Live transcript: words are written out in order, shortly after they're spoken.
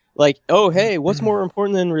Like, oh, hey, what's more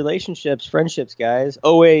important than relationships, friendships, guys?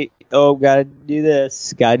 Oh, wait. Oh, gotta do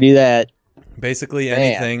this. Gotta do that. Basically Man.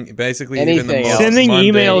 anything. Basically Anything even the most else. Sending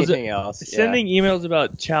mundane. emails- Anything else? Sending emails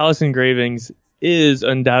about chalice engravings is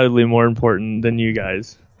undoubtedly more important than you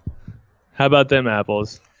guys. How about them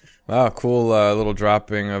apples? Wow, cool little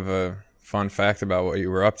dropping of a fun fact about what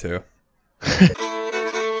you were up to.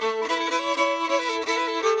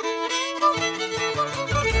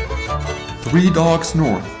 Three Dogs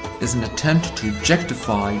North is an attempt to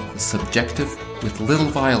objectify the subjective with little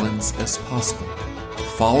violence as possible. The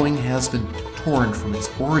following has been torn from its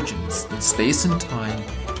origins in space and time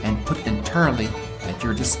and put entirely at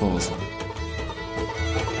your disposal.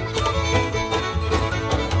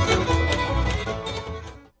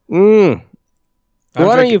 Mmm.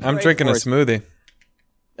 Why don't you I'm pray drinking a for us? smoothie.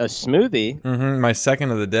 A smoothie? My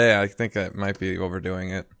second of the day. I think I might be overdoing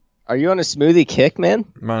it. Are you on a smoothie kick, man?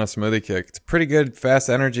 I'm on a smoothie kick. It's pretty good, fast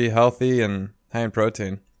energy, healthy, and high in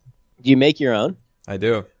protein. Do you make your own? I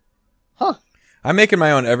do. Huh. I'm making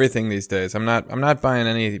my own everything these days. I'm not buying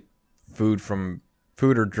any food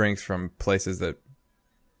or drinks from places that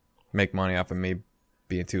make money off of me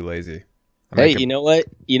being too lazy. Hey, you know what?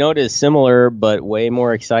 You know what is similar but way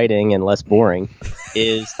more exciting and less boring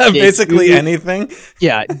is basically anything.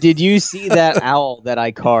 Yeah. Did you see that owl that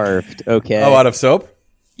I carved? Okay. Oh, out of soap?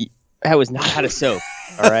 That was not out of soap.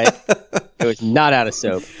 All right. It was not out of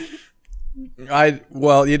soap.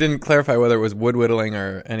 Well, you didn't clarify whether it was wood whittling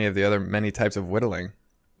or any of the other many types of whittling.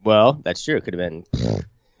 Well, that's true. It could have been.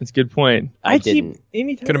 That's a good point. I didn't.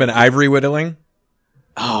 Anytime Could have been ivory whittling.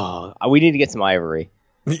 Oh, we need to get some ivory.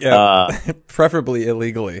 Yeah, preferably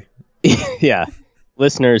illegally. Yeah.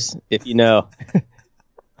 Listeners, if you know,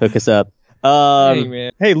 hook us up. Hey,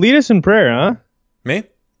 man. Hey, lead us in prayer, huh? Me?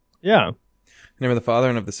 Yeah. In the name of the Father,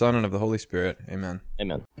 and of the Son, and of the Holy Spirit. Amen.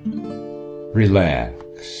 Amen.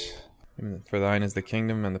 Relax. For thine is the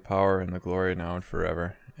kingdom, and the power, and the glory, now and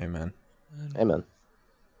forever. Amen. Amen.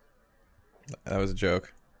 That was a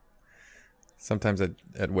joke. Sometimes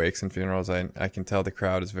at wakes and funerals, I can tell the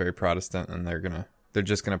crowd is very Protestant, and they're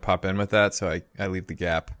just gonna pop in with that, so I leave the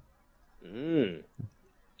gap. Mm.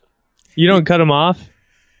 You don't cut them off?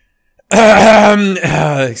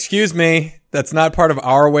 Excuse me. That's not part of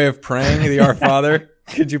our way of praying the Our Father.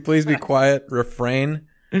 Could you please be quiet? Refrain.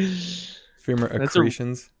 Femur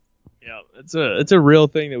accretions. Yeah, it's a real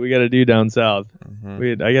thing that we got to do down south.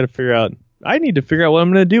 Mm-hmm. I got to figure out. I need to figure out what I'm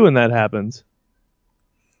going to do when that happens.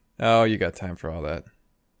 Oh, you got time for all that.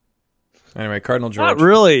 Anyway, Cardinal George. Not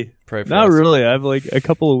really. Pray for Not us. really. I have like a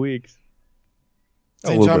couple of weeks.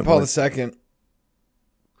 St. John Paul II.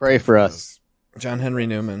 Pray for us. John Henry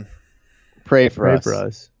Newman. Pray for Pray us. for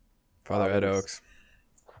us. Father Ed Oakes.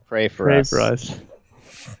 Pray for Pray us. for us.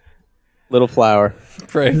 Little flower.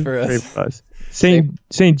 Pray for us. Pray for us.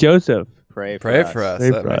 Saint Joseph. Pray for Pray us. for us. Pray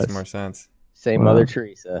That for makes us. more sense. Saint Wow. Mother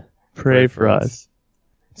Teresa. Pray for us.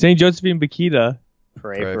 Saint Josephine Bakita.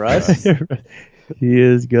 Pray, Pray for for us. He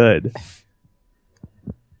is good.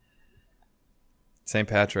 St.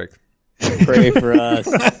 Patrick. Pray for us.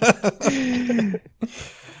 When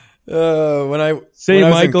I Saint when I was in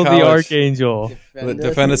Michael the college, Archangel.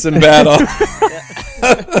 defend us in battle.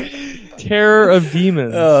 Terror of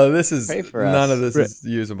demons. Oh, this is Pray for none us. of this is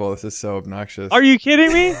usable. This is so obnoxious. Are you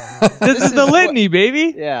kidding me? This is the litany,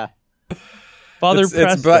 baby. Yeah. Father it's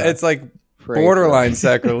Presta. it's like Pray for borderline us.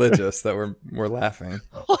 sacrilegious that we're laughing.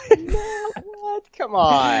 What? Come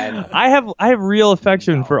on. I have real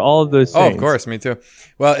affection for all of those Oh, saints. of course, me too.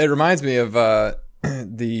 Well, it reminds me of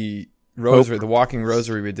the rosary, the walking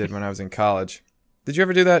rosary we did when I was in college. Did you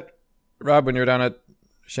ever do that, Rob, when you were down at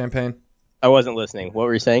Champaign? I wasn't listening. What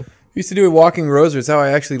were you saying? We used to do a walking rosary. It's how I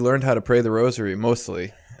actually learned how to pray the rosary,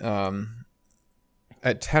 mostly.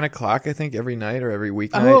 At 10 o'clock, I think, every night or every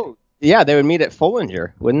weeknight. Oh, yeah. They would meet at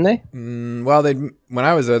Follinger, wouldn't they? Well, when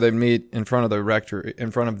I was there, they'd meet in front of the rectory, in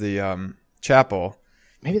front of the chapel,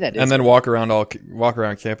 Maybe that is. and then walk around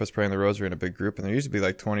campus praying the rosary in a big group. And there used to be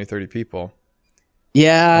like 20, 30 people.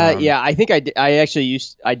 Yeah, yeah. I think I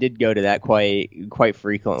did go to that quite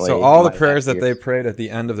frequently. So all the my prayers that last they years. prayed at the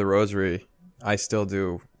end of the rosary, I still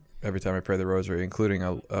do every time I pray the rosary, including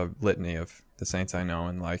a litany of the saints I know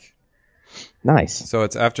and like. Nice. So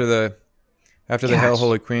it's after the Hail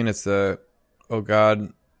Holy Queen, it's the Oh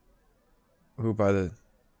God, who by the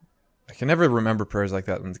I can never remember prayers like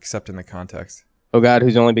that except in the context. Oh God,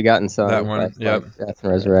 whose only begotten Son. That one, life, yep. life, death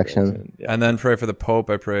and resurrection. Yeah. And then pray for the Pope.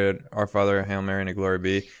 I prayed Our Father, Hail Mary, and a Glory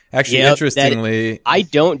be. Actually, Yep, interestingly, I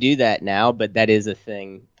don't do that now, but that is a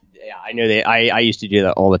thing. Yeah, I know that. I used to do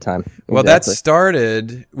that all the time. well, that Exactly.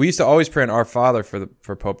 started. We used to always pray an Our Father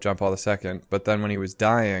for Pope John Paul II, but then when he was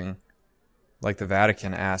dying, like the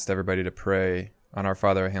Vatican asked everybody to pray on Our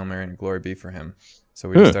Father, Hail Mary, and Glory be for him. So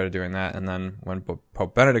we just started doing that. And then when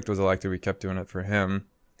Pope Benedict was elected, we kept doing it for him.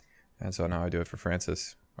 And so now I do it for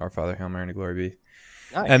Francis. Our Father, Hail Mary, and Glory be.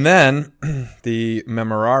 Nice. And then the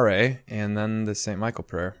Memorare, and then the St. Michael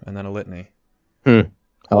prayer, and then a litany. I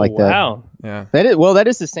like that. Wow. Yeah. That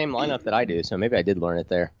is the same lineup that I do, so maybe I did learn it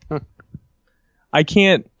there.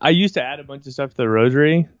 I used to add a bunch of stuff to the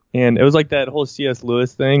rosary, and it was like that whole C.S.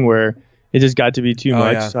 Lewis thing where it just got to be too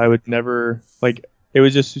much, yeah. so I would never, like, it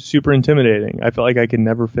was just super intimidating. I felt like I could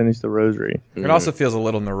never finish the rosary. It also feels a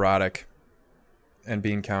little neurotic and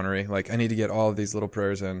bean countery. Like, I need to get all of these little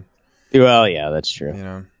prayers in, Well, yeah, that's true. you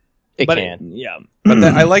know. It But can. yeah. But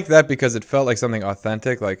I like that because it felt like something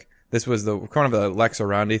authentic. Like, this was the kind of a Lex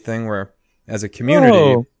Orandi thing where, as a community,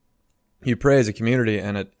 Oh. you pray as a community,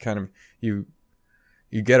 and it kind of you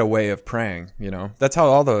get a way of praying. You know, that's how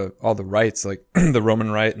all the rites, like the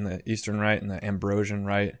Roman Rite and the Eastern Rite and the Ambrosian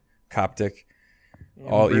Rite, Coptic,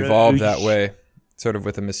 all evolved that way, sort of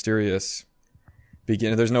with a mysterious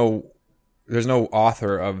beginning. There's no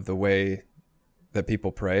author of the way that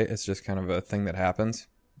people pray. It's just kind of a thing that happens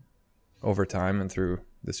over time and through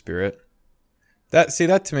the Spirit. That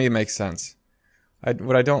to me makes sense.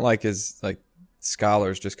 What I don't like is like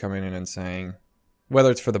scholars just coming in and saying,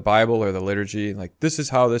 whether it's for the Bible or the liturgy, like, this is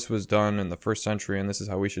how this was done in the first century and this is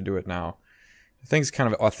how we should do it now. Things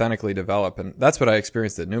kind of authentically develop, and that's what I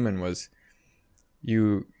experienced at Newman. Was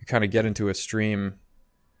you kind of get into a stream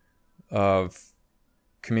of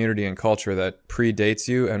community and culture that predates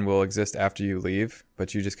you and will exist after you leave,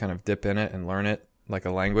 but you just kind of dip in it and learn it like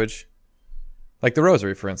a language. Like the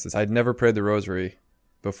Rosary, for instance. I'd never prayed the Rosary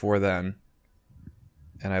before then,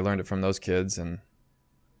 and I learned it from those kids, and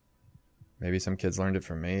maybe some kids learned it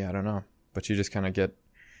from me. I don't know. But you just kind of get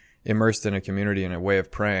immersed in a community and a way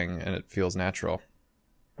of praying, and it feels natural.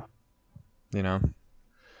 You know?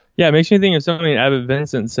 Yeah, it makes me think of something Abbot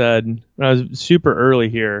Vincent said when I was super early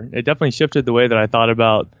here. It definitely shifted the way that I thought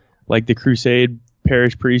about, like, the crusade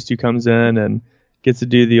parish priest who comes in and gets to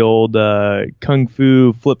do the old kung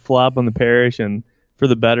fu flip-flop on the parish and for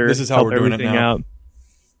the better. This is how help we're doing it everything now. out.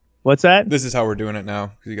 What's that? This is how we're doing it now,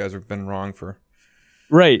 because you guys have been wrong for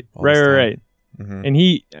Right. all this time. Mm-hmm. And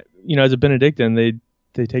he, you know, as a Benedictine,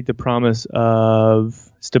 they take the promise of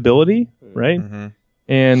stability, right? Mm-hmm.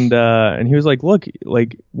 And he was like, look,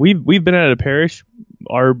 like we've been at a parish,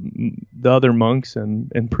 the other monks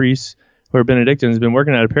and priests who are Benedictines have been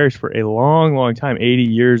working at a parish for a long, long time, 80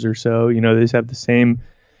 years or so. You know, they just have the same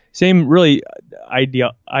really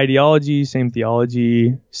ideology, same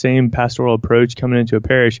theology, same pastoral approach coming into a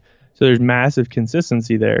parish. So there's massive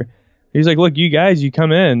consistency there. He's like, look, you guys, you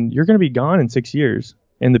come in, you're going to be gone in 6 years,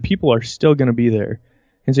 and the people are still going to be there.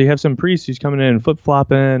 And so you have some priest who's coming in and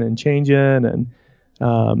flip-flopping and changing,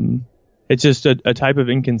 and it's just a type of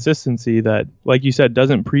inconsistency that, like you said,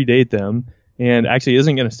 doesn't predate them and actually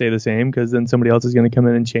isn't going to stay the same, because then somebody else is going to come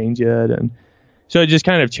in and change it. And so it just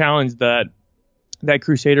kind of challenged that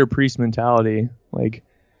crusader priest mentality. Like,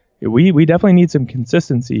 we definitely need some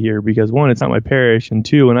consistency here, because one, it's not my parish, and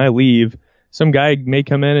two, when I leave, some guy may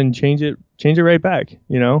come in and change it right back,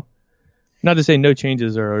 you know? Not to say no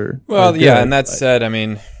changes are Well, good, yeah, and that but- said, I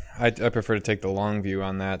mean, I prefer to take the long view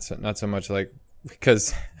on that, so not so much like,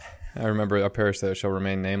 because I remember a parish that shall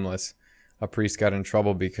remain nameless, a priest got in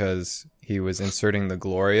trouble because he was inserting the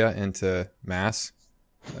Gloria into Mass.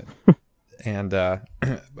 And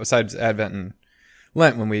besides Advent and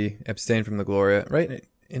Lent, when we abstain from the Gloria, right?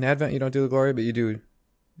 In Advent, you don't do the Gloria, but you do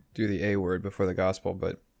the A word before the Gospel,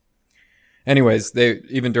 but anyways, they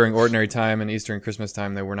even during ordinary time and Easter and Christmas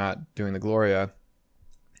time, they were not doing the Gloria,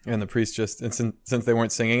 and the priest since they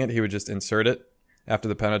weren't singing it, he would just insert it after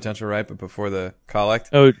the penitential rite, but before the collect.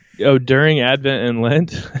 Oh, during Advent and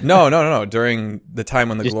Lent? No. During the time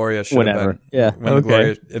when the Just Gloria should whenever. have been. Yeah. When the Okay.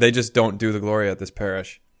 Gloria, they just don't do the Gloria at this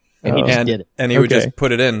parish, And he just did it. and he would Okay. just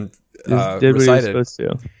put it in, Just did what he was recited. supposed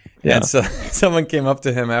to. Yeah. And so someone came up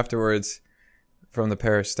to him afterwards from the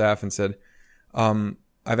parish staff and said,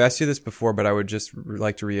 I've asked you this before, but I would just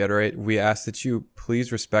like to reiterate. We ask that you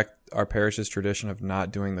please respect our parish's tradition of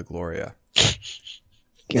not doing the Gloria.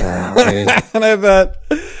 God, dude. And I thought,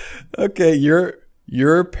 okay,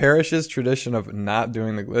 your parish's tradition of not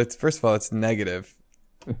doing the, first of all, it's negative.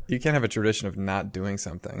 You can't have a tradition of not doing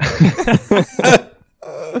something.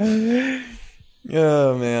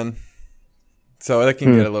 Oh, man. So that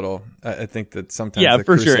can get a little, I think that sometimes Yeah, the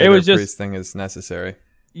for sure. It crusader was just- priest thing is necessary.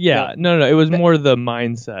 Yeah, no. It was more the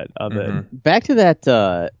mindset of Mhm. it. Back to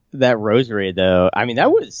that rosary though. I mean,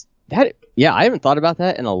 that. Yeah, I haven't thought about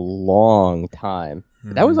that in a long time.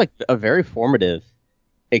 That was like a very formative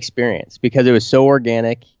experience because it was so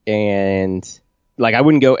organic, and like I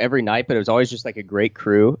wouldn't go every night, but it was always just like a great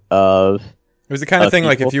crew of. It was the kind of thing people.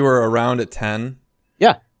 like if you were around at 10,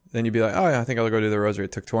 Yeah. then you'd be like, oh yeah, I think I'll go do the rosary.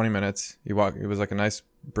 It took 20 minutes. You walk. It was like a nice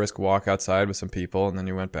brisk walk outside with some people, and then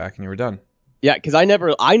you went back and you were done. Yeah, because I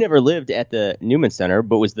never lived at the Newman Center,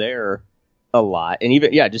 but was there a lot, and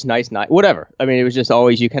even just nice night, whatever. I mean, it was just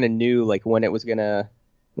always you kind of knew like when it was gonna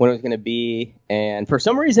be, and for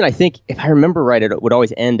some reason, I think if I remember right, it would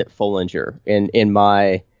always end at Follinger in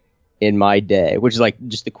my day, which is like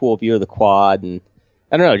just the cool view of the quad, and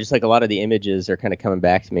I don't know, just like a lot of the images are kind of coming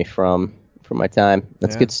back to me from my time.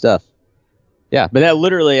 That's good stuff. Yeah, but that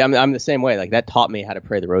literally, I'm the same way. Like that taught me how to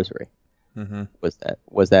pray the rosary. Mm-hmm.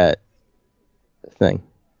 Was that thing?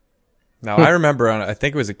 Now I remember I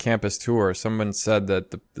think it was a campus tour. Someone said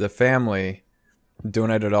that the family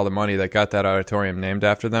donated all the money that got that auditorium named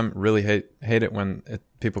after them. Really hate it when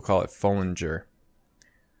people call it Follinger.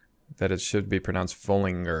 That it should be pronounced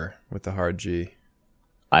Follinger with the hard G.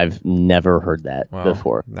 I've never heard that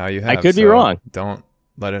before. Now you have. I could be wrong. Don't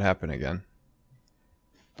let it happen again.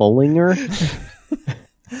 Follinger?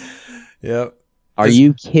 Yep. Are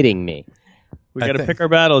you kidding me? We got to pick our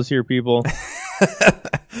battles here, people.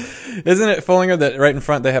 Isn't it Follinger that right in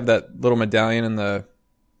front they have that little medallion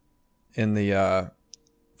in the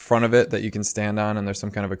front of it that you can stand on, and there's some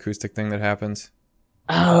kind of acoustic thing that happens?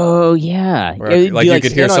 Oh yeah, like you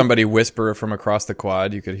could hear somebody whisper from across the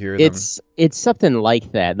quad. You could hear them. It's something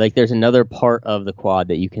like that. Like there's another part of the quad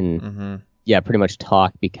that you can, pretty much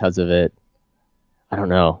talk because of it. I don't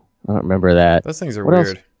know. I don't remember that. Those things are what weird.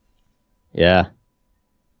 Else? Yeah.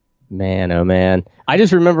 Man, oh man. I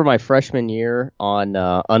just remember my freshman year on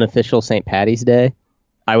unofficial St. Patty's Day.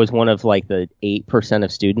 I was one of like the 8%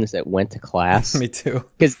 of students that went to class. Me too.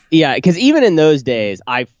 Because even in those days,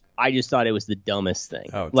 I just thought it was the dumbest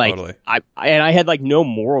thing. Oh, like, totally. I had like no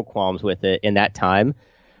moral qualms with it in that time,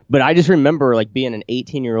 but I just remember like being an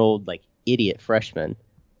 18-year-old like idiot freshman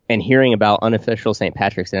and hearing about unofficial St.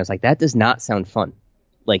 Patrick's Day. And I was like, that does not sound fun.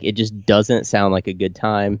 Like it just doesn't sound like a good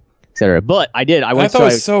time, etc. But I did. I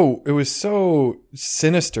thought it was so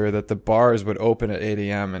sinister that the bars would open at 8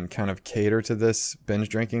 a.m. and kind of cater to this binge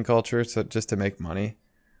drinking culture, so just to make money.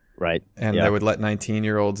 Right. And they would let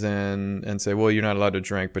 19-year-olds in and say, well, you're not allowed to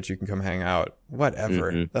drink, but you can come hang out.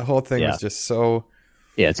 Whatever. Mm-hmm. The whole thing was just so...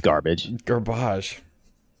 Yeah, it's garbage. Garbage.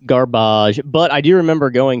 But I do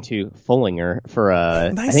remember going to Follinger for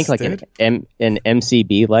nice, I think like an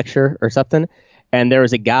MCB lecture or something. And there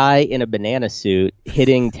was a guy in a banana suit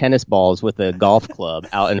hitting tennis balls with a golf club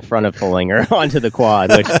out in front of Follinger onto the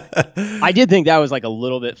quad, which I did think that was like a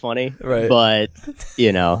little bit funny. Right. But,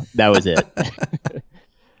 that was it.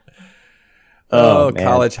 Oh,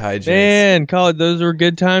 college hijinks. Man, college, those were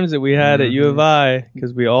good times that we had at U of I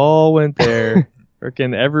because we all went there.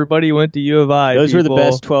 Freaking everybody went to U of I. Those were the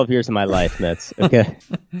best 12 years of my life, Mitz. Okay.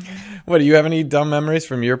 What, do you have any dumb memories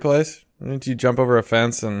from your place? Didn't you jump over a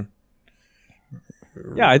fence and...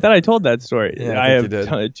 Yeah, I thought I told that story. Yeah, I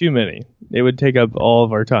have too many. It would take up all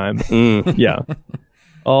of our time. Yeah.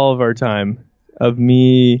 All of our time of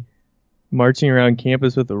me marching around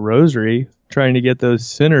campus with a rosary, trying to get those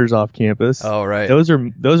sinners off campus. Oh, right. Those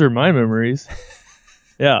are my memories.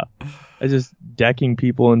 Yeah. I just decking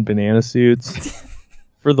people in banana suits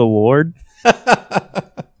for the Lord.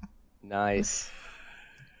 Nice.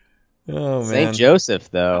 Oh, man. St. Joseph,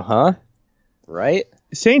 though, huh? Right?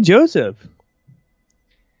 St. Joseph.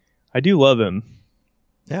 I do love him.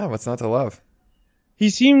 Yeah, what's not to love? He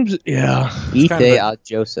seems, yeah. Ite ad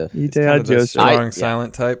Joseph. Ite ad Joseph. Strong,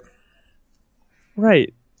 silent type.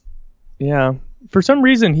 Right. Yeah. For some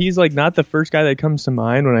reason, he's like not the first guy that comes to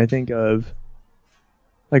mind when I think of,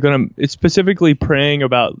 like when I'm specifically praying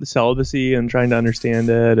about celibacy and trying to understand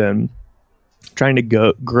it and trying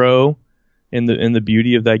to grow in the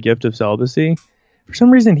beauty of that gift of celibacy. For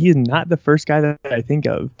some reason, he's not the first guy that I think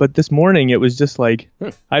of. But this morning, it was just like,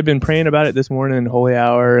 I'd been praying about it this morning in Holy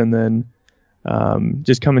Hour and then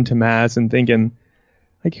just coming to Mass and thinking,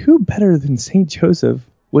 like, who better than St. Joseph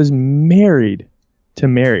was married to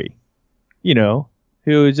Mary? Who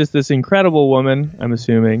is just this incredible woman, I'm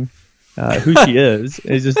assuming, who she is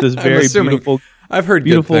just this very beautiful, I've heard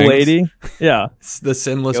beautiful lady. Yeah. The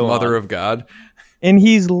sinless mother of God. And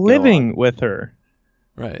he's living with her.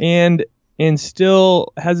 Right. And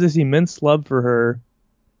still has this immense love for her,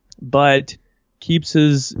 but keeps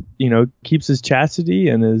his chastity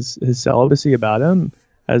and his celibacy about him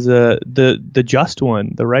as the just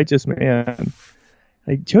one, the righteous man.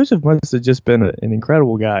 Like Joseph must have just been an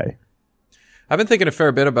incredible guy. I've been thinking a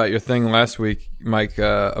fair bit about your thing last week, Mike,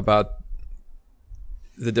 about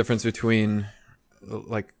the difference between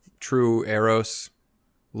like true eros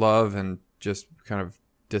love and just kind of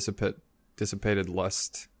dissipated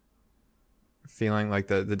lust feeling, like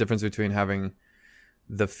the difference between having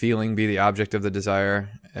the feeling be the object of the desire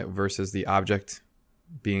versus the object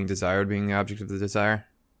being desired being the object of the desire.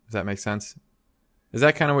 Does that make sense? Is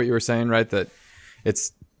that kind of what you were saying, right? That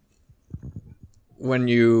it's when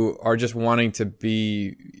you are just wanting to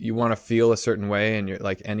be, you want to feel a certain way, and you're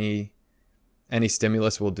like any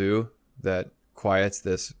stimulus will do that quiets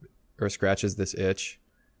this or scratches this itch,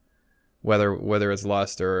 whether it's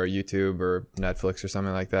lust or YouTube or Netflix or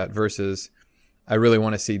something like that, versus I really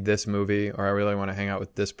want to see this movie, or I really want to hang out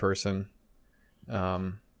with this person.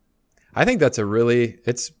 I think that's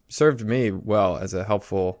it's served me well as a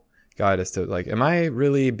helpful guide as to like, am I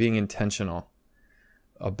really being intentional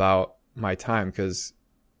about my time? Because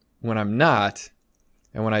when I'm not,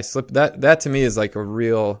 and when I slip, that to me is like a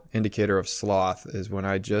real indicator of sloth, is when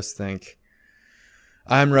I just think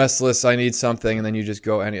I'm restless, I need something, and then you just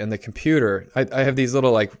go and the computer, I have these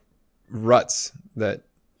little like ruts that,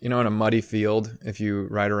 you know, in a muddy field, if you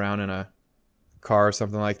ride around in a car or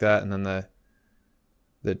something like that, and then the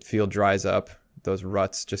field dries up, those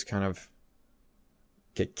ruts just kind of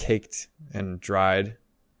get caked and dried.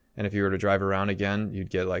 And if you were to drive around again, you'd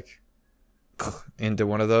get like into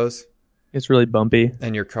one of those. It's really bumpy.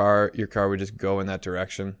 And your car would just go in that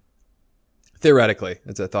direction. Theoretically,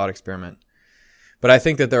 it's a thought experiment. But I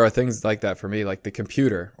think that there are things like that for me, like the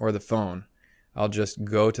computer or the phone. I'll just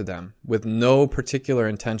go to them with no particular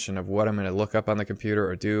intention of what I'm going to look up on the computer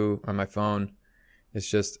or do on my phone. It's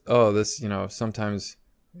just, this, sometimes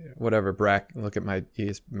whatever look at my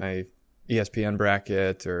ESPN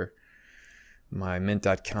bracket or my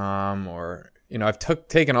mint.com, or, I've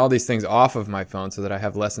taken all these things off of my phone so that I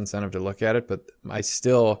have less incentive to look at it, but I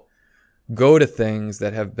still go to things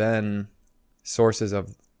that have been sources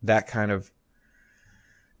of that kind of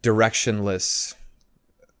directionless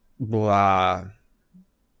blah,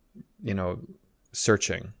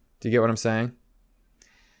 searching. Do you get what I'm saying?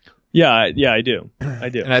 Yeah, I do.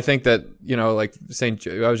 And I think that, like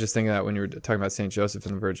I was just thinking that when you were talking about St. Joseph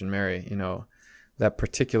and the Virgin Mary, that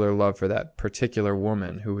particular love for that particular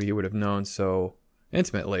woman who he would have known so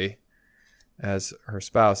intimately as her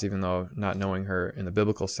spouse, even though not knowing her in the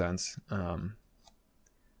biblical sense.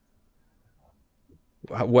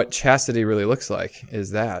 What chastity really looks like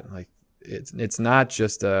is that, like, it's not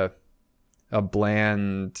just a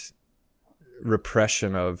bland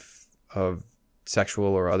repression of sexual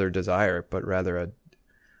or other desire, but rather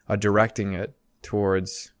a directing it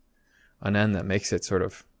towards an end that makes it sort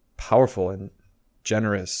of powerful and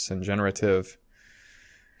generous and generative.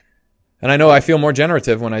 And I know I feel more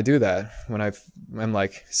generative when I do that, when I'm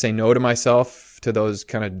like, say no to myself, to those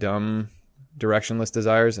kind of dumb directionless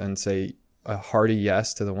desires, and say a hearty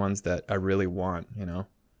yes to the ones that I really want, You know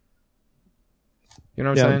what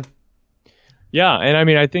I'm saying? Yeah, and I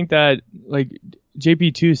mean, I think that, like,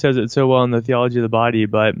 JP2 says it so well in the Theology of the Body,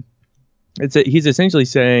 but he's essentially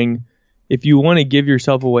saying, if you want to give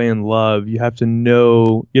yourself away in love, you have to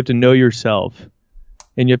know yourself,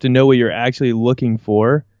 and you have to know what you're actually looking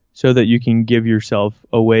for, so that you can give yourself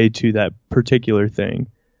away to that particular thing.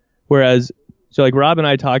 Whereas, so like Rob and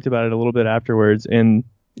I talked about it a little bit afterwards, and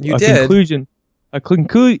conclusion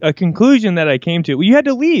that I came to. Well, you had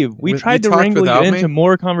to leave. We tried to wrangle you into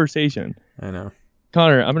more conversation. I know.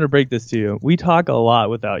 Connor, I'm going to break this to you. We talk a lot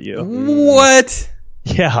without you. What?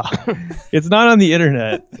 Yeah. It's not on the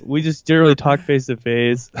internet. We just generally talk face to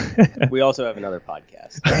face. We also have another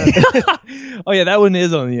podcast. Oh, yeah, that one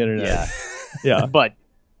is on the internet. Yeah. But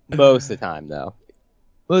most of the time, though.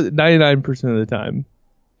 Well, 99% of the time,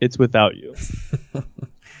 it's without you.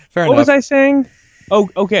 Fair enough. What was I saying? Oh,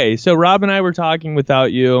 okay. So Rob and I were talking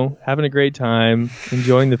without you, having a great time,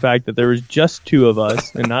 enjoying the fact that there was just two of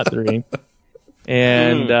us and not three.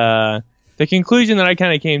 And the conclusion that I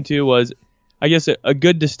kind of came to was, I guess, a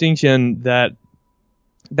good distinction that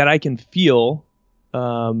I can feel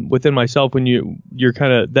within myself when you're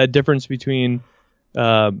kind of that difference between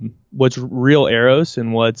what's real eros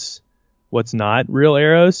and what's not real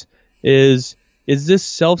eros is this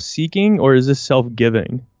self-seeking or is this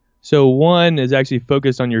self-giving? So one is actually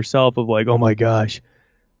focused on yourself of like, oh my gosh,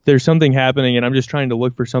 there's something happening and I'm just trying to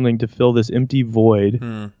look for something to fill this empty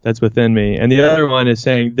void that's within me. And the other one is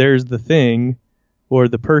saying there's the thing or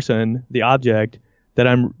the person, the object that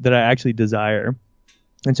I actually desire.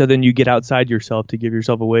 And so then you get outside yourself to give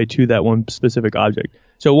yourself away to that one specific object.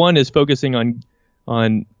 So one is focusing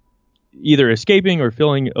on either escaping or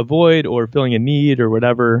filling a void or filling a need or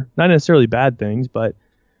whatever, not necessarily bad things, but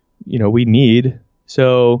we need.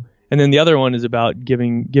 So, and then the other one is about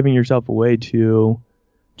giving yourself away to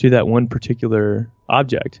that one particular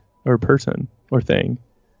object or person or thing.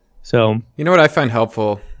 So You know what I find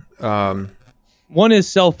helpful? one is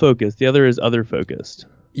self-focused, the other is other-focused.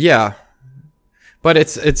 Yeah, but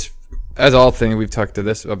it's as all things we've talked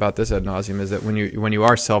about this ad nauseum, is that when you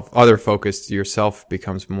are other focused, yourself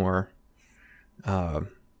becomes more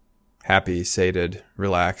happy, sated,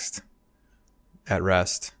 relaxed, at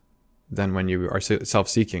rest than when you are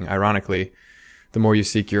self-seeking. Ironically, the more you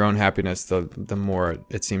seek your own happiness, the more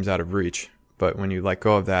it seems out of reach. But when you let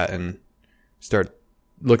go of that and start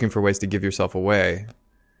looking for ways to give yourself away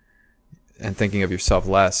and thinking of yourself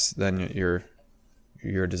less, then your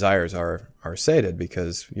desires are sated,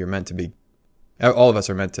 because you're meant to be, all of us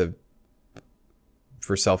are meant to,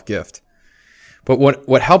 for self-gift. But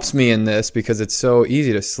what helps me in this, because it's so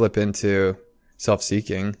easy to slip into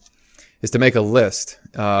self-seeking, is to make a list,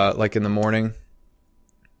 like in the morning,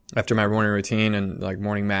 after my morning routine and like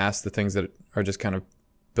morning mass, the things that are just kind of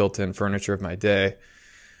built-in furniture of my day.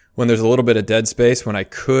 When there's a little bit of dead space, when I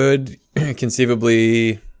could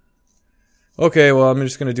conceivably, okay, well, I'm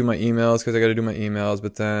just going to do my emails because I got to do my emails,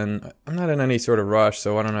 but then I'm not in any sort of rush,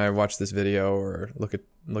 so why don't I watch this video or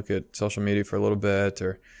look at social media for a little bit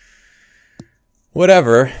or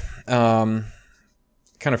whatever.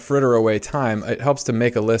 Kind of fritter away time. It helps to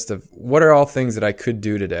make a list of what are all things that I could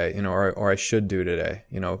do today, or I should do today,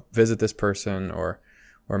 visit this person or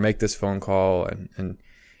make this phone call. And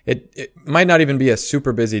it might not even be a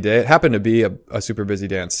super busy day. It happened to be a super busy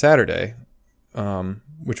day on Saturday,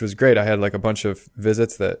 which was great. I had like a bunch of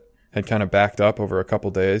visits that had kind of backed up over a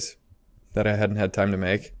couple days that I hadn't had time to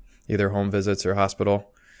make, either home visits or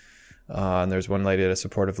hospital. And there's one lady at a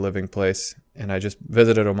supportive living place, and I just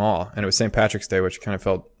visited them all. And it was St. Patrick's Day, which kind of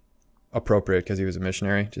felt appropriate because he was a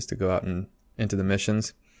missionary, just to go out and into the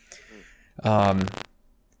missions. And,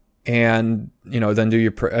 then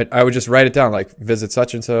do I would just write it down, like visit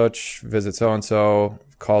such and such, visit so-and-so,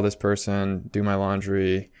 call this person, do my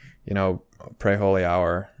laundry, pray holy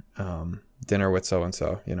hour, dinner with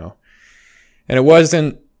so-and-so, And it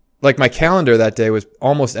wasn't like my calendar that day was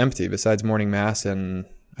almost empty besides morning mass and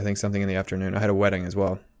I think something in the afternoon. I had a wedding as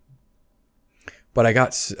well. But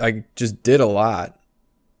I just did a lot.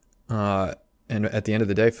 And at the end of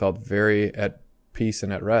the day felt very at peace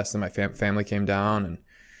and at rest. And my family came down,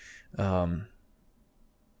 and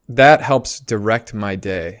that helps direct my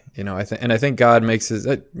day. I think God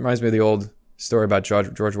it reminds me of the old story about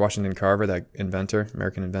George Washington Carver, that inventor,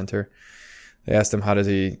 American inventor. They asked him, how does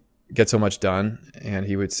he get so much done? And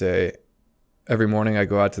he would say, every morning I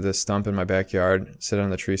go out to this stump in my backyard, sit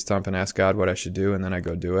on the tree stump and ask God what I should do, and then I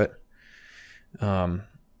go do it.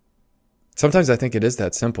 Sometimes I think it is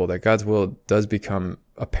that simple, that God's will does become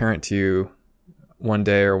apparent to you one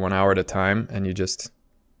day or 1 hour at a time, and you just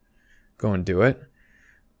go and do it.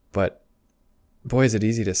 But boy, is it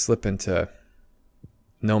easy to slip into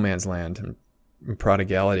no man's land and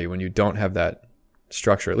prodigality when you don't have that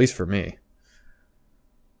structure, at least for me.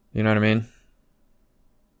 You know what I mean?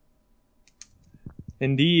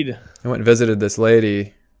 Indeed. I went and visited this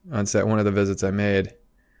lady on one of the visits I made.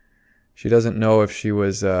 She doesn't know if she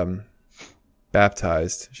was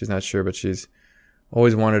baptized. She's not sure, but she's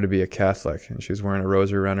always wanted to be a Catholic. And she was wearing a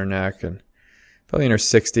rosary around her neck, and probably in her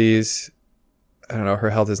 60s. I don't know. Her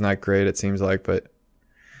health is not great, it seems like, but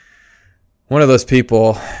one of those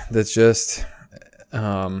people that's just,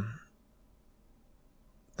 I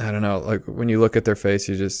don't know, like when you look at their face,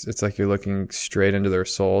 it's like you're looking straight into their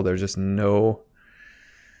soul. There's just no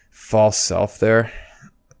false self there.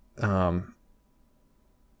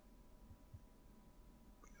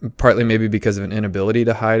 Partly maybe because of an inability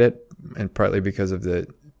to hide it, and partly because of the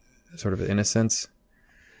sort of innocence.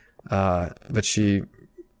 But she,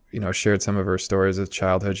 shared some of her stories of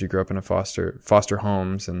childhood. She grew up in a foster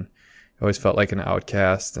homes and always felt like an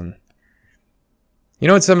outcast. And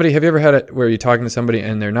when have you ever had it where you're talking to somebody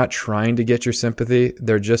and they're not trying to get your sympathy,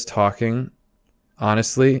 they're just talking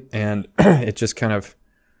honestly, and it just kind of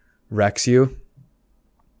wrecks you,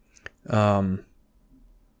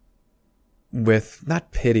 with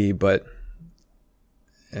not pity,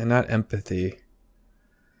 and not empathy,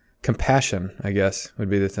 compassion, I guess, would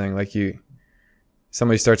be the thing. Like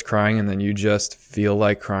somebody starts crying and then you just feel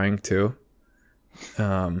like crying too.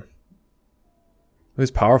 It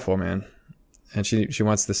was powerful, man. And she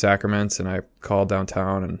wants the sacraments, and I called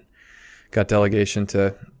downtown and got delegation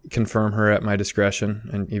to confirm her at my discretion,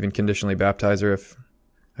 and even conditionally baptize her if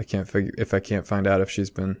I can't find out if she's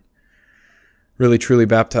been really truly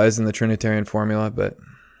baptized in the Trinitarian formula. But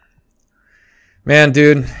man,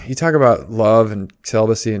 dude, you talk about love and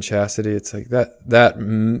celibacy and chastity. It's like that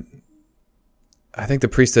I think the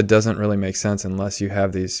priesthood doesn't really make sense unless you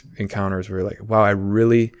have these encounters where you're like, wow, I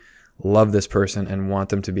really love this person and want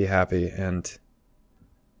them to be happy. And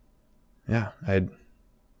yeah, I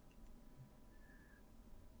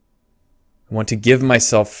want to give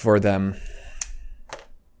myself for them.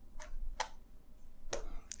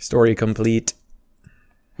 Story complete.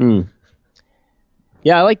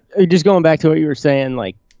 Yeah, I like just going back to what you were saying.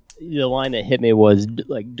 Like the line that hit me was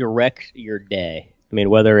like direct your day. I mean,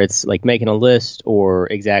 whether it's like making a list or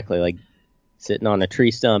exactly like sitting on a tree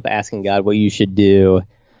stump asking God what you should do.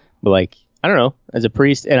 But like, I don't know, as a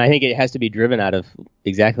priest, and I think it has to be driven out of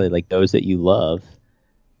exactly like those that you love.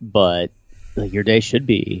 But like your day should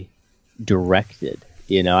be directed.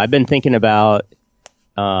 You know, I've been thinking about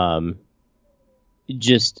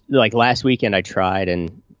just like last weekend I tried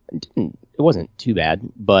and it wasn't too bad,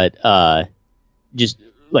 but just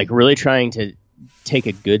like really trying to take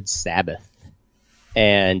a good Sabbath.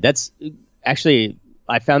 And that's actually,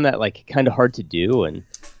 I found that like kind of hard to do, and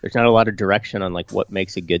there's not a lot of direction on like what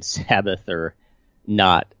makes a good Sabbath or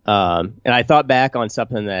not. And I thought back on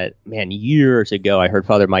something that, man, years ago I heard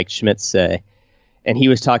Father Mike Schmitz say, and he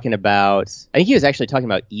was talking about, I think he was actually talking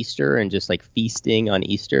about Easter and just like feasting on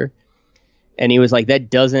Easter. And he was like, that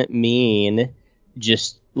doesn't mean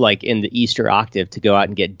just like in the Easter octave to go out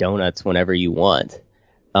and get donuts whenever you want,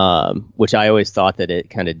 which I always thought that it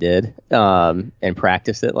kind of did, and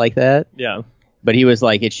practice it like that. Yeah. But he was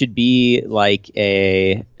like, it should be like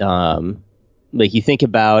a, like you think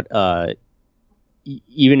about,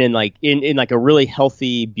 even in like, in like a really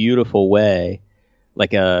healthy, beautiful way,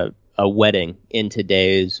 like a wedding in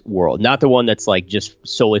today's world, not the one that's like just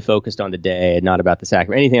solely focused on the day and not about the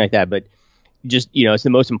sacrament, anything like that, but just, you know, it's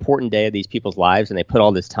the most important day of these people's lives, and they put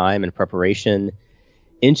all this time and preparation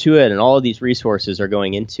into it, and all of these resources are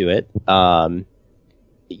going into it. And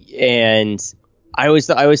I always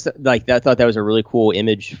like that. Thought that was a really cool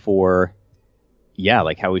image for, yeah,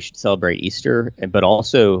 like how we should celebrate Easter, but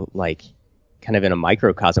also like kind of in a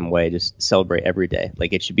microcosm way, just celebrate every day.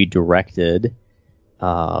 Like it should be directed.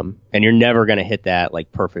 And you're never going to hit that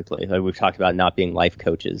like perfectly. Like we've talked about not being life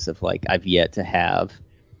coaches of like, I've yet to have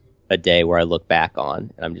a day where I look back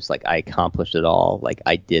on and I'm just like, I accomplished it all. Like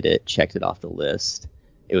I did it, checked it off the list.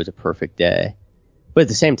 It was a perfect day. But at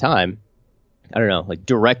the same time, I don't know, like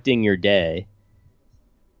directing your day,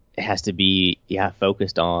 it has to be,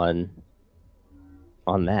 focused on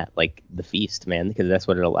that, like the feast, man, because that's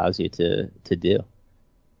what it allows you to do.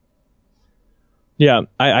 Yeah,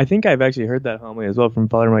 I think I've actually heard that homily as well from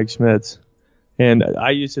Father Mike Schmitz. And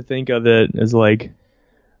I used to think of it as like,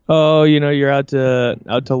 oh, you know, you're out to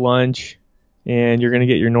lunch and you're going to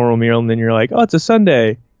get your normal meal, and then you're like, oh, it's a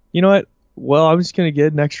Sunday. You know what? Well, I'm just going to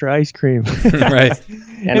get an extra ice cream. Right.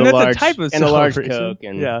 And a large Coke,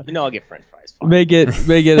 and you know, I'll get French fries. Fine. Make it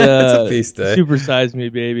a feast day. Supersize me,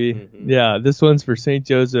 baby. Mm-hmm. Yeah, this one's for St.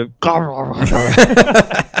 Joseph.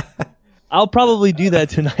 I'll probably do that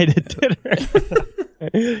tonight at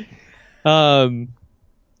dinner.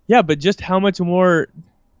 Yeah, but just how much more,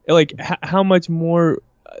 like how much more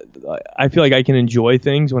I feel like I can enjoy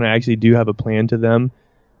things when I actually do have a plan to them.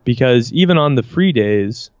 Because even on the free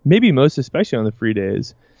days, maybe most especially on the free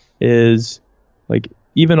days, is like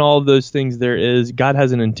even all of those things there is, God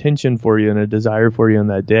has an intention for you and a desire for you on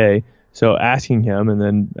that day. So asking him and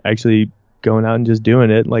then actually going out and just doing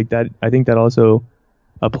it like that, I think that also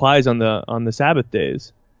applies on the Sabbath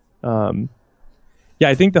days. Yeah,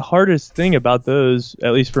 I think the hardest thing about those,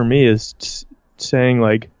 at least for me, is saying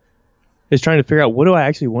like, is trying to figure out what do I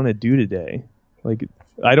actually want to do today. Like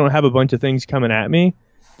I don't have a bunch of things coming at me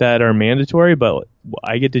that are mandatory, but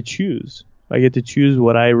I get to choose. I get to choose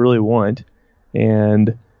what I really want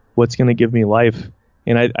and what's going to give me life.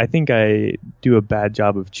 And I think I do a bad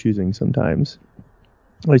job of choosing sometimes.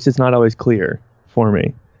 At least it's not always clear for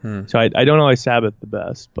me. So I don't always Sabbath the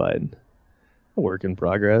best, but a work in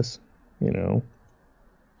progress, you know.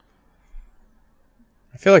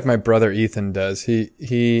 I feel like my brother Ethan does.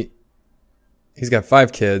 He's got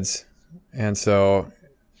 5 kids, and so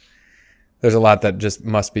there's a lot that just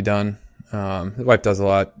must be done. His wife does a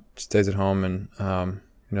lot, stays at home and,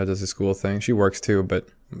 does the school thing. She works too, but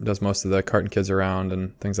does most of the carting kids around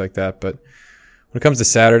and things like that. But when it comes to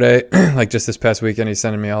Saturday, like just this past weekend, he's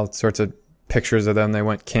sending me all sorts of pictures of them. They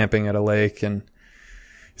went camping at a lake, and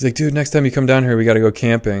he's like, dude, next time you come down here, we got to go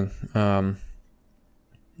camping,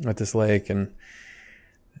 at this lake. And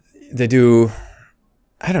they do,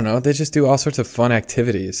 I don't know, they just do all sorts of fun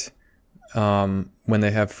activities when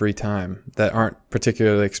they have free time that aren't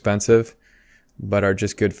particularly expensive, but are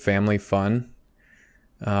just good family fun.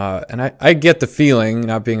 And I get the feeling,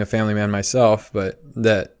 not being a family man myself, but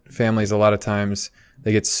that families a lot of times,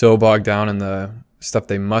 they get so bogged down in the stuff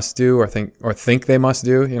they must do or think they must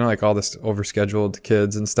do, you know, like all this overscheduled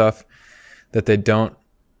kids and stuff, that they don't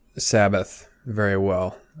Sabbath very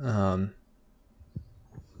well.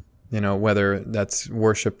 Whether that's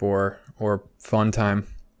worship or fun time.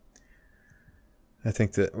 I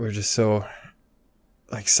think that we're just so,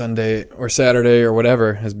 like, Sunday or Saturday or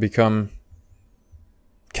whatever has become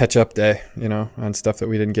catch up day, on stuff that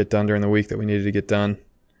we didn't get done during the week that we needed to get done.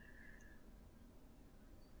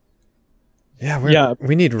 Yeah,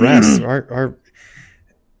 we need rest.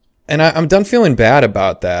 I'm done feeling bad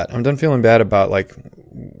about that. I'm done feeling bad about, like,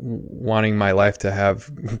 wanting my life to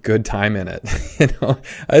have good time in it.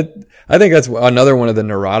 I think that's another one of the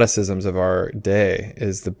neuroticisms of our day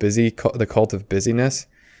is the cult of busyness,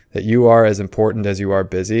 that you are as important as you are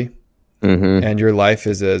busy, and your life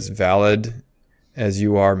is as valid as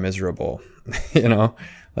you are miserable.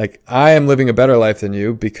 Like, I am living a better life than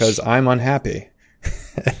you because I'm unhappy.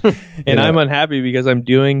 And I'm unhappy because I'm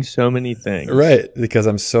doing so many things. Right, because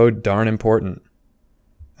I'm so darn important.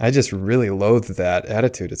 I just really loathe that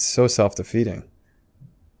attitude. It's so self-defeating.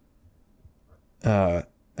 And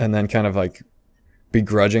then kind of like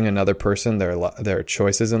begrudging another person their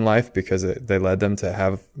choices in life because they led them to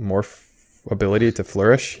have more ability to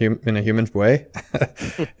flourish in a human way.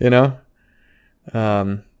 And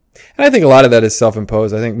I think a lot of that is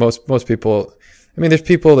self-imposed. I think most people, there's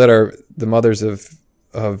people that are the mothers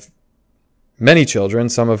of many children,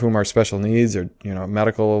 some of whom are special needs or,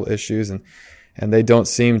 medical issues, and they don't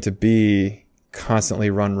seem to be constantly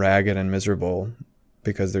run ragged and miserable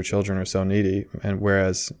because their children are so needy. And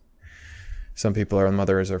whereas some people are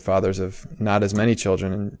mothers or fathers of not as many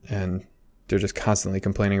children and they're just constantly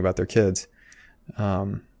complaining about their kids.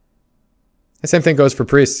 The same thing goes for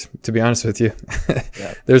priests, to be honest with you.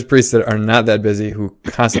 Yeah. There's priests that are not that busy who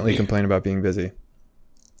constantly complain about being busy.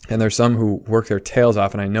 And there's some who work their tails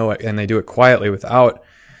off, and I know it, and they do it quietly without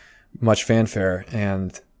much fanfare,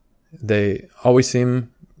 and they always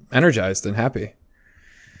seem energized and happy.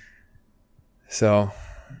 So,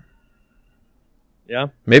 yeah,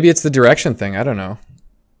 maybe it's the direction thing. I don't know.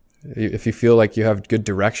 If you feel like you have good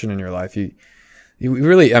direction in your life, you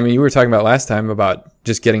really, you were talking about last time about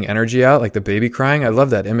just getting energy out, like the baby crying. I love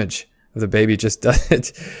that image of the baby just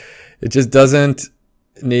doesn't, it just doesn't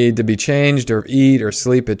need to be changed or eat or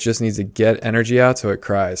sleep. It just needs to get energy out so it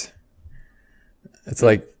cries. It's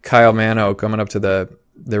like Kyle Mano coming up to the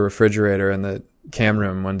refrigerator in the cam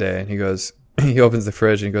room one day, and he opens the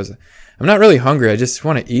fridge and he goes, "I'm not really hungry. I just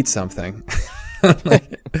want to eat something."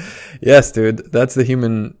 Like, yes, dude, that's the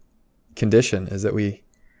human condition, is that we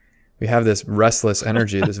have this restless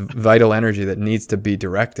energy, this vital energy that needs to be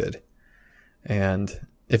directed. And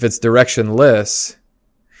if it's directionless,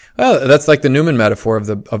 well, that's like the Newman metaphor of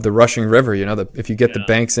the rushing river. If you get the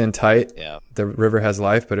banks in tight, the river has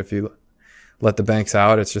life. But if you let the banks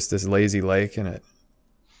out, it's just this lazy lake, and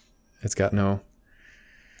it's got no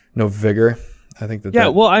vigor. I think that. Yeah,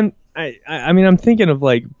 well, I'm thinking of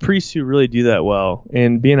like priests who really do that well,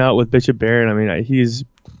 and being out with Bishop Barron. He's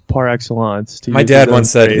par excellence. My dad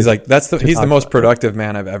once said, he's like, he's the most productive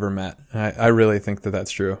man I've ever met. I really think that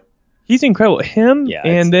that's true. He's incredible. Him,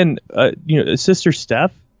 and then Sister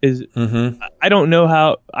Steph is. Mm-hmm.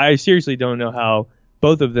 I seriously don't know how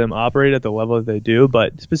both of them operate at the level that they do,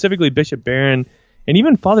 but specifically Bishop Barron and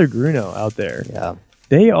even Father Gruno out there. Yeah.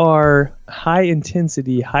 They are high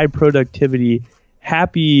intensity, high productivity,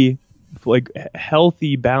 happy, like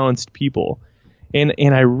healthy, balanced people. And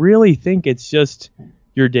I really think it's just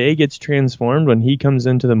your day gets transformed when he comes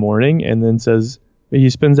into the morning and then says he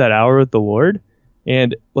spends that hour with the Lord.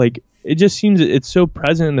 And like, it just seems it's so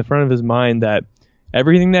present in the front of his mind that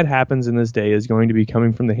everything that happens in this day is going to be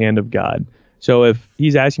coming from the hand of God. So if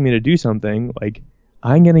he's asking me to do something, like,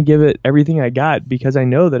 I'm going to give it everything I got because I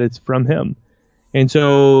know that it's from him. And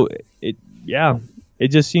so it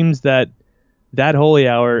just seems that holy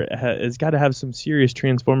hour has got to have some serious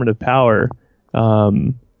transformative power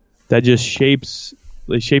that just shapes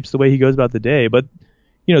the way he goes about the day. But,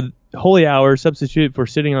 holy hour, substitute for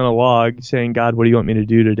sitting on a log saying, "God, what do you want me to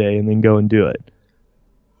do today?" and then go and do it.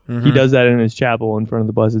 Mm-hmm. He does that in his chapel in front of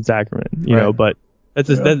the Blessed Sacrament, but that's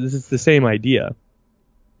the same idea.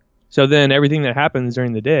 So then everything that happens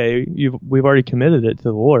during the day, we've already committed it to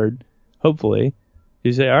the Lord, hopefully.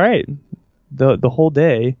 You say, all right, the whole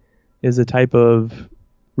day is a type of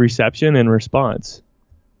reception and response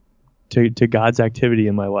to God's activity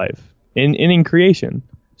in my life and in creation.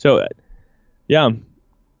 So,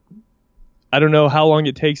 I don't know how long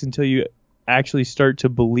it takes until you actually start to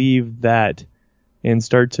believe that and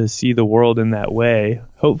start to see the world in that way.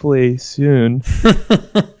 Hopefully soon.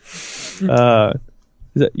 I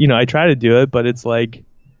try to do it, but it's like,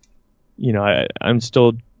 I'm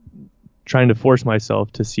still trying to force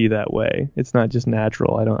myself to see that way. It's not just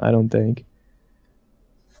natural. I don't think.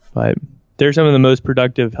 But they're some of the most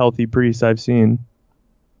productive, healthy priests I've seen.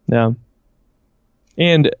 Yeah.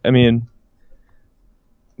 And, I mean,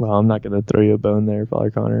 well, I'm not going to throw you a bone there, Father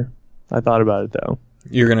Connor. I thought about it, though.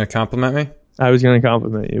 You're going to compliment me? I was going to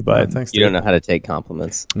compliment you, but... thanks, You don't know how to take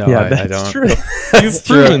compliments. No, yeah, I don't. True. You've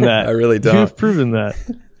proven that. I really don't. You've proven that.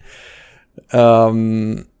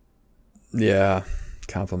 Yeah,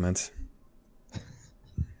 compliments.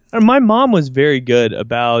 And my mom was very good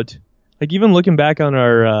about, like, even looking back on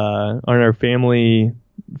our family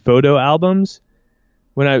photo albums.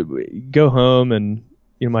 When I go home and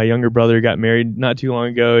my younger brother got married not too long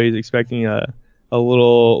ago, he's expecting a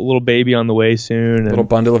little baby on the way soon. And Little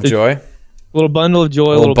bundle of joy. little bundle of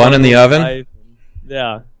joy. Little bun in the oven. Life.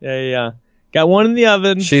 Yeah. Got one in the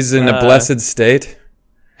oven. She's in a blessed state.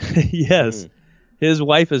 Yes. His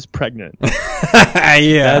wife is pregnant.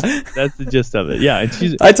 Yeah. That's the gist of it. Yeah. And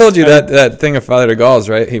she's. I told you that thing of Father de Gaulle,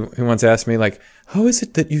 right? He once asked me, like, how is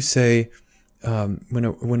it that you say when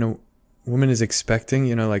a woman is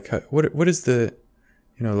expecting, like, what is the,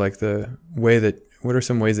 like the way that, what are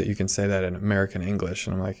some ways that you can say that in American English?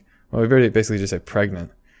 And I'm like, well, we basically just say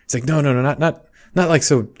pregnant. It's like, no, not like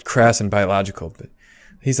so crass and biological, but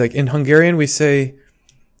he's like, in Hungarian, we say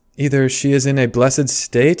either she is in a blessed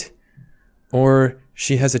state or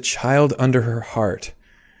she has a child under her heart.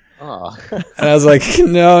 Oh. And I was like,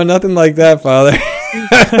 no, nothing like that, Father.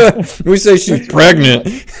 We say she's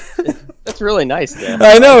pregnant. That's really nice, though.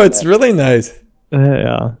 I know, it's really nice.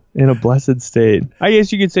 Yeah, in a blessed state. I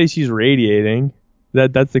guess you could say she's radiating.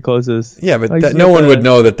 That's the closest. Yeah, but Like, no one would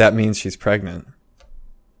know that means she's pregnant.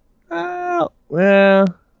 Well,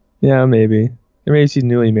 yeah, maybe. Or maybe she's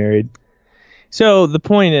newly married. So the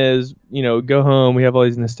point is, go home. We have all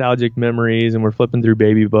these nostalgic memories, and we're flipping through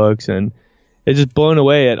baby books, and it's just blown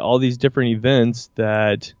away at all these different events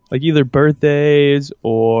that, like, either birthdays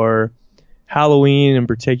or Halloween in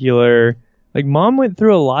particular. Like, Mom went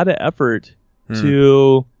through a lot of effort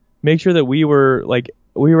to make sure that we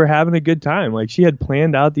were having a good time. Like, she had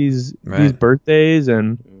planned out these birthdays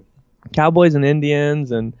and cowboys and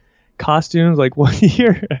Indians and costumes. Like, one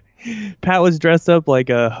year Pat was dressed up like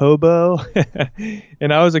a hobo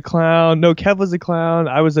and I was a clown. No, Kev was a clown.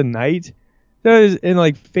 I was a knight. So it was in,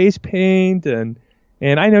 like, face paint and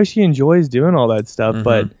I know she enjoys doing all that stuff,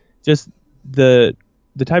 but just the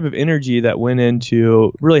type of energy that went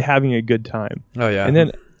into really having a good time. Oh yeah. And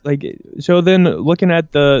then, then looking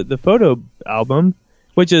at the photo album,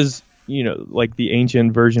 which is, like the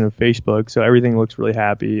ancient version of Facebook. So everything looks really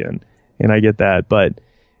happy and I get that. But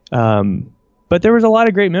there was a lot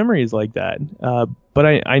of great memories like that. But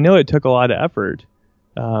I know it took a lot of effort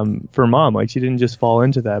for Mom. Like, she didn't just fall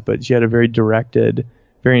into that, but she had a very directed,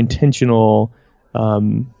 very intentional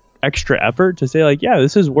extra effort to say, like, yeah,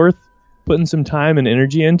 this is worth putting some time and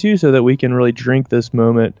energy into so that we can really drink this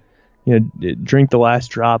moment, drink the last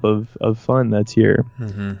drop of fun that's here.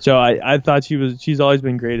 So I thought she's always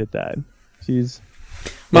been great at that.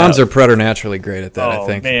 Moms are preternaturally great at that, I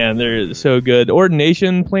think. Man, they're so good.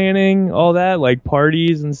 Ordination planning, all that, like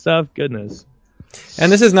parties and stuff. Goodness.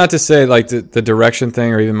 And this is not to say, like, the direction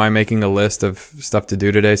thing or even my making a list of stuff to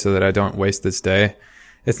do today so that I don't waste this day.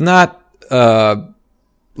 It's not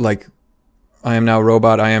like I am now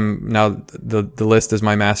robot. I am now the list is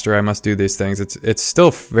my master. I must do these things. It's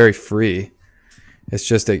still very free. It's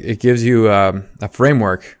just it gives you a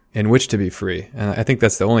framework in which to be free, and I think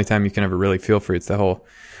that's the only time you can ever really feel free. It's the whole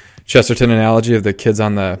Chesterton analogy of the kids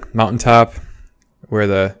on the mountaintop where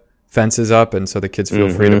the fence is up, and so the kids feel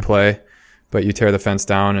free to play, but you tear the fence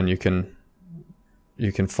down and you can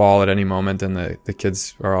fall at any moment, and the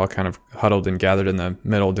kids are all kind of huddled and gathered in the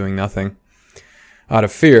middle doing nothing out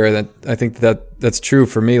of fear. That I think that's true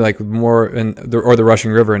for me, like more or the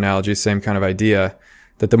rushing river analogy, same kind of idea,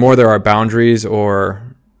 that the more there are boundaries or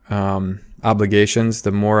obligations,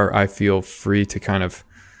 the more I feel free to kind of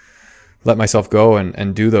let myself go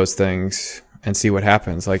and do those things and see what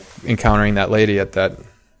happens, like encountering that lady at that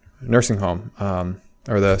nursing home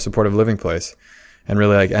or the supportive living place and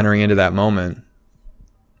really like entering into that moment.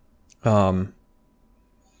 I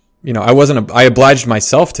obliged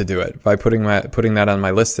myself to do it by putting that on my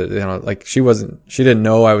list. Like she didn't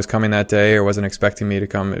know I was coming that day or wasn't expecting me to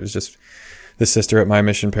come. It was just the sister at my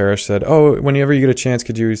mission parish said, "Oh, whenever you get a chance,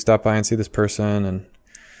 could you stop by and see this person?"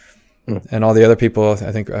 And all the other people,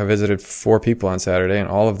 I think I visited 4 people on Saturday, and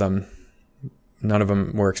none of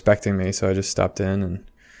them were expecting me. So I just stopped in, and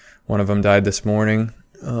one of them died this morning.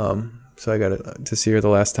 So I got to see her the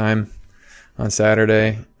last time on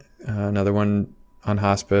Saturday. Another one on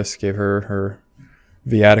hospice, gave her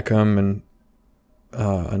viaticum and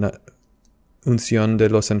an unción de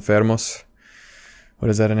los enfermos. What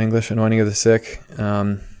is that in English? Anointing of the sick.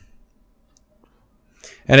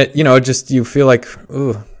 And it, you know, just you feel like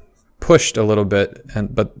pushed a little bit,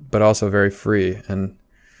 and but also very free. And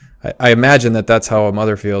I imagine that's how a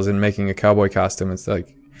mother feels in making a cowboy costume. It's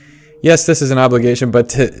like, yes, this is an obligation,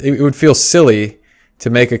 but it would feel silly to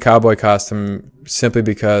make a cowboy costume simply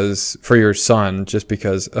because for your son, just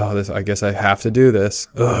because I guess I have to do this.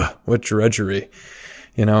 Ugh, what drudgery,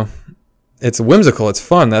 you know. It's whimsical, it's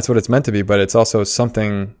fun, that's what it's meant to be, but it's also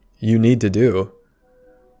something you need to do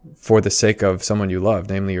for the sake of someone you love,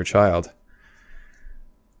 namely your child.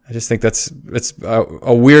 I just think it's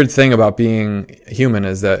a weird thing about being human,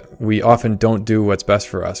 is that we often don't do what's best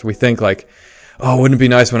for us. We think like, oh, wouldn't it be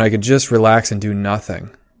nice when I could just relax and do nothing?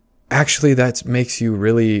 Actually, that makes you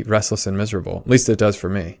really restless and miserable. At least it does for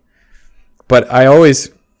me. But I always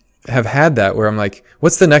have had that where I'm like,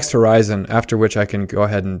 what's the next horizon after which I can go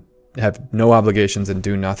ahead and have no obligations and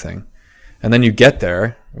do nothing? And then you get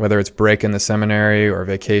there, whether it's break in the seminary or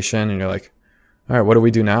vacation, and you're like, all right, what do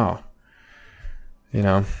we do now? You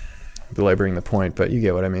know, belaboring the point, but you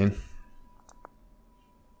get what I mean.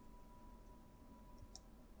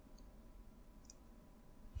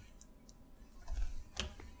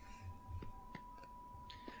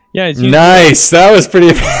 Yeah, it's nice. That was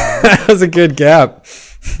pretty. That was a good gap,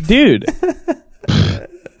 dude.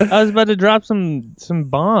 I was about to drop some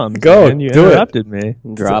bombs. Go, and you do interrupted me.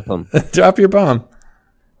 Drop them. Drop your bomb.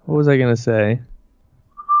 What was I gonna say?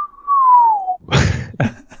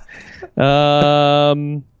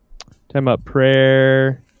 Talking about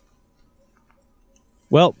prayer.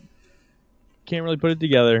 Well, can't really put it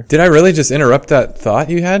together. Did I really just interrupt that thought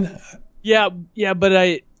you had? Yeah,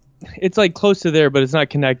 but it's like close to there, but it's not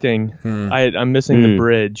connecting. I'm missing the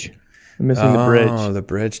bridge. I'm missing the bridge. Oh, the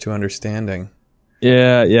bridge to understanding.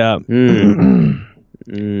 Yeah. Yeah. Mm.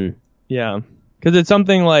 Because it's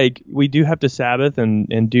something like we do have to Sabbath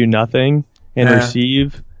and do nothing and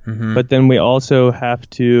receive, but then we also have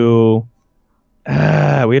to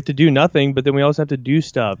do nothing, but then we also have to do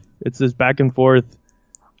stuff. It's this back and forth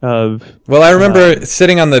of. Well, I remember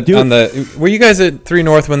sitting on the. Were you guys at 3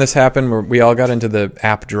 North when this happened? Where we all got into the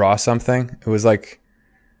app Draw Something? It was like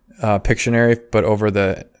Pictionary, but over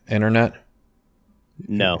the internet.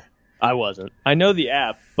 No, I wasn't. I know the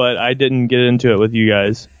app, but I didn't get into it with you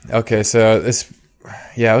guys. Okay, so it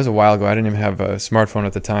was a while ago. I didn't even have a smartphone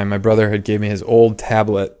at the time. My brother had gave me his old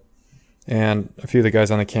tablet, and a few of the guys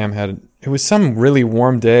on the cam had. It was some really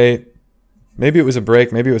warm day. Maybe it was a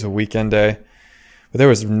break. Maybe it was a weekend day. But there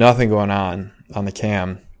was nothing going on the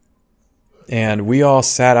cam. And we all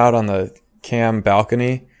sat out on the cam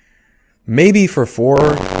balcony, maybe for 4,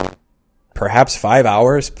 perhaps 5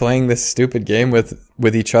 hours, playing this stupid game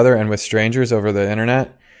with each other and with strangers over the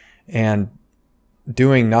internet, and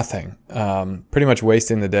doing nothing, pretty much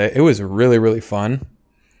wasting the day. It was really, really fun.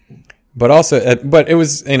 But it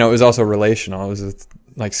was, it was also relational. It was with,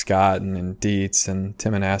 like, Scott and Dietz and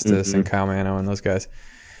Tim Anastas and Kyle Mano and those guys.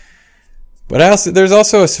 But there's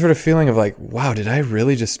also a sort of feeling of like, wow, did I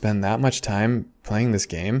really just spend that much time playing this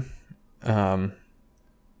game? There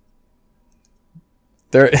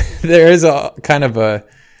is a kind of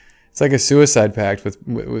it's like a suicide pact with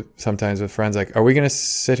sometimes with friends. Like, are we going to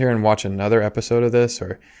sit here and watch another episode of this?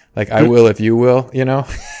 Or like, I will if you will, even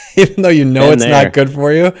though it's not good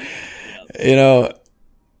for you,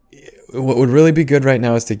 what would really be good right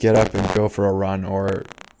now is to get up and go for a run or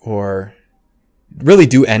really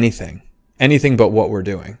do anything but what we're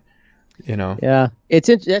doing, Yeah,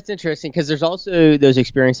 that's interesting, because there's also those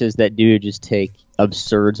experiences that do just take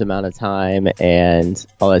absurd amount of time and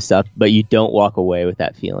all that stuff, but you don't walk away with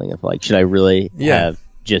that feeling of like, should I really have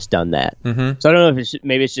just done that? Mm-hmm. So I don't know if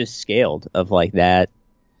maybe it's just scaled of like that,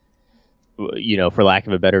 for lack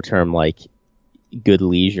of a better term, like good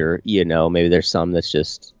leisure. Maybe there's some that's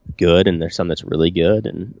just good and there's some that's really good.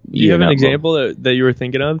 And do you have an example that you were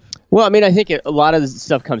thinking of? Well, I mean, I think a lot of this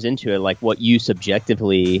stuff comes into it, like what you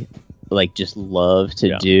subjectively like just love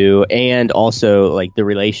to do, and also like the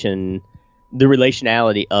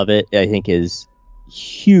relationality of it, I think, is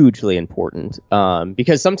hugely important,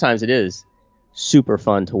 because sometimes it is super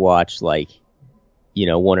fun to watch, like,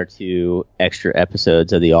 1 or 2 extra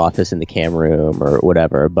episodes of The Office in the cam room or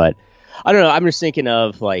whatever. But I don't know. I'm just thinking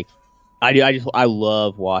of like, I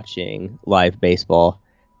love watching live baseball,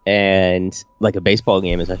 and like a baseball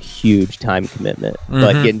game is a huge time commitment.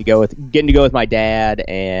 Like getting to go with my dad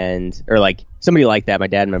or like somebody like that, my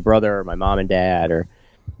dad and my brother, or my mom and dad, or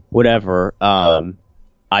whatever.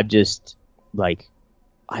 I've just like,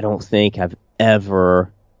 I don't think I've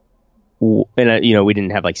ever, and we didn't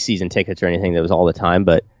have like season tickets or anything that was all the time,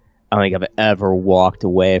 but I don't think I've ever walked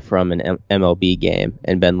away from an MLB game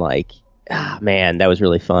and been like, man, that was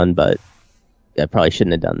really fun, but I probably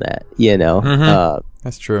shouldn't have done that,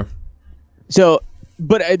 That's true. So,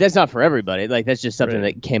 but that's not for everybody. Like, that's just something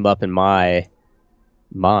Right. that came up in my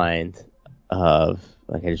mind of,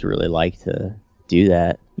 like, I just really like to do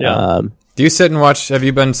that. Yeah. Do you sit and watch? Have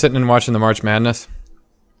you been sitting and watching the March Madness?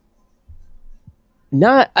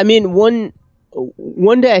 Not, I mean,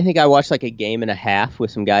 one day I think I watched like a game and a half with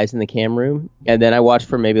some guys in the cam room, and then I watched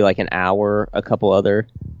for maybe like an hour a couple other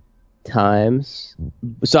times.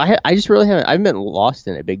 So I just really I've been lost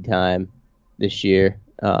in it big time this year.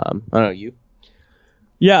 I don't know, you?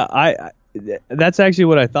 Yeah, that's actually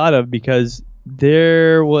what I thought of, because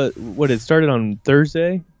there was it started on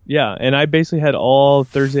Thursday. Yeah, and I basically had all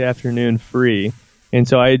Thursday afternoon free, and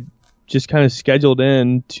so I just kind of scheduled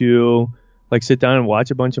in to like sit down and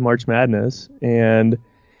watch a bunch of March Madness, and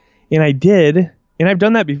I did, and I've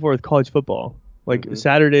done that before with college football. Like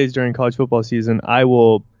Saturdays during college football season, I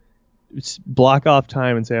will block off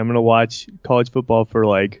time and say I'm going to watch college football for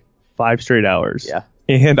like 5 straight hours. Yeah.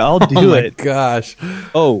 And I'll do Oh my it. gosh!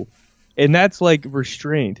 Oh, and that's like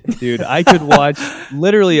restraint, dude. I could watch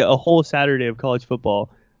literally a whole Saturday of college football,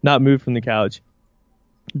 not move from the couch.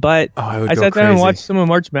 But Oh, I would I go sat down and crazy. watched some of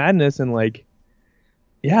March Madness, and like,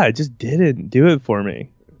 yeah, it just didn't do it for me.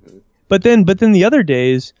 But then the other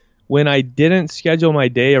days when I didn't schedule my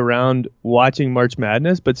day around watching March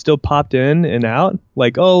Madness, but still popped in and out,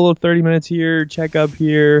 like, oh, a little 30 minutes here, check up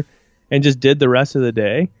here, and just did the rest of the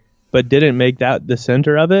day, but didn't make that the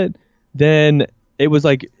center of it, then it was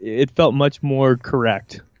like, it felt much more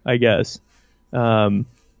correct, I guess. So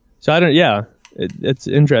I don't, yeah, it's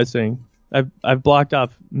interesting. I've blocked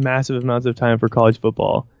off massive amounts of time for college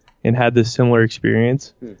football and had this similar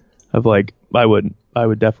experience of like, I would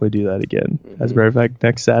definitely do that again. As a matter of fact,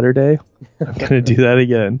 next Saturday, I'm going to do that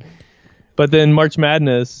again. But then March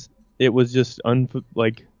Madness, it was just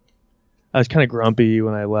like, I was kind of grumpy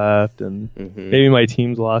when I left, and maybe my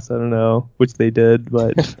teams lost. I don't know, which they did,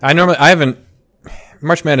 but I haven't.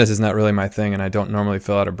 March Madness is not really my thing, and I don't normally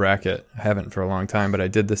fill out a bracket. I haven't for a long time, but I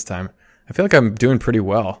did this time. I feel like I'm doing pretty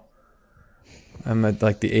well. I'm at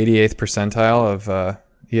like the 88th percentile of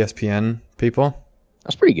ESPN people.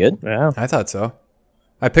 That's pretty good. yeah. I thought so.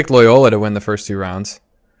 I picked Loyola to win the first 2 rounds.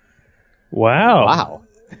 Wow. Wow.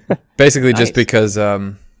 Basically just Nice. because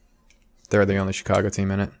they're the only Chicago team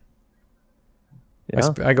in it. Yeah.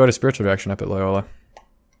 I go to spiritual direction up at Loyola.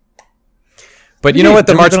 But you know what?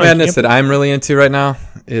 The They're March working on Madness that campus. I'm really into right now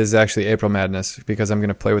is actually April Madness, because I'm going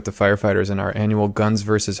to play with the firefighters in our annual Guns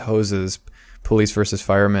versus Hoses, Police versus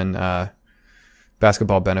Firemen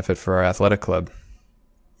basketball benefit for our athletic club.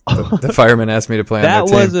 The firemen asked me to play on That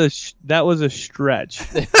their was team. that was a stretch.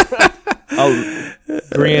 Oh,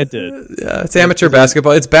 granted. Yeah, it's amateur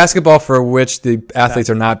basketball. It's basketball for which the athletes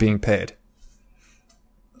are not being paid.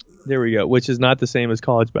 There we go. Which is not the same as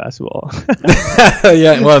college basketball.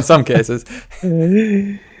 Yeah, well, in some cases.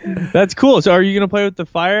 That's cool. So, are you going to play with the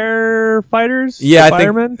firefighters? Yeah, the I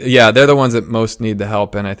firemen? think. Yeah, they're the ones that most need the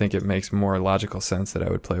help, and I think it makes more logical sense that I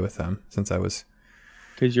would play with them since I was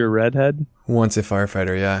Because you're a redhead. once a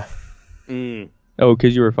firefighter. Yeah, Oh,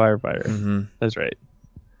 because you were a firefighter. Mm-hmm. That's right.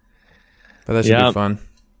 but that should Yeah. be fun.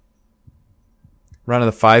 Running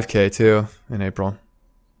the 5K too in April.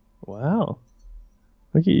 Wow.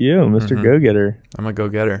 Look at you, mister Mhm. Go-Getter. I'm a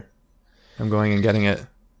go-getter. I'm going and getting it.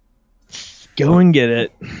 Go and get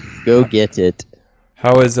it. Go get it.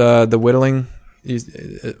 How is the whittling?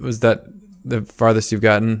 Was that the farthest you've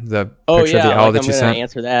gotten? The Oh picture yeah, of the owl like, that I'm you gonna sent?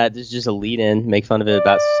 answer that. This is just a lead-in. Make fun of it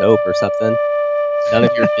about soap or something. None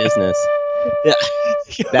of your business. Yeah,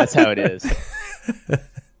 that's how it is.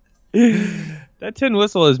 That tin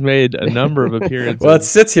whistle has made a number of appearances. Well, it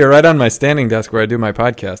sits here right on my standing desk where I do my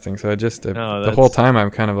podcasting. So I just the that's- whole time I'm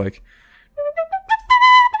kind of like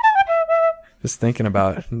just thinking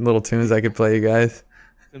about little tunes I could play you guys.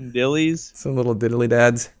 Some dillies. Some little diddly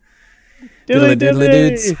dads. Dilly diddly dilly.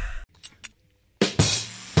 dudes.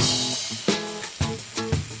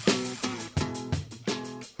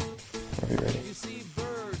 Are we ready?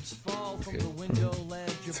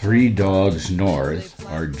 Three Dogs North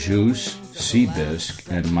are Juice, Seabisc,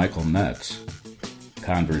 and Michael Metz.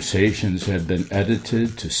 Conversations have been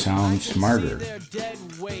edited to sound smarter.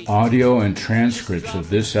 Audio and transcripts of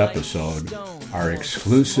this episode are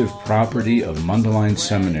exclusive property of Mundelein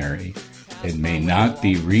Seminary and may not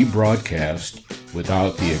be rebroadcast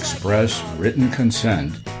without the express written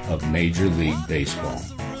consent of Major League Baseball.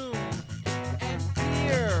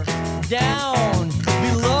 Down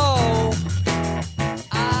below,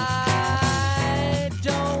 I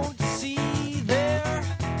don't see their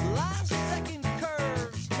last second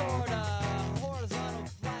curves toward a horizontal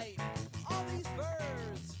flight. All these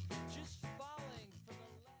birds just falling from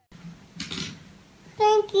the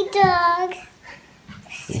Thank you, dog.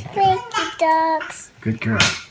 Freaky dogs. Good girl.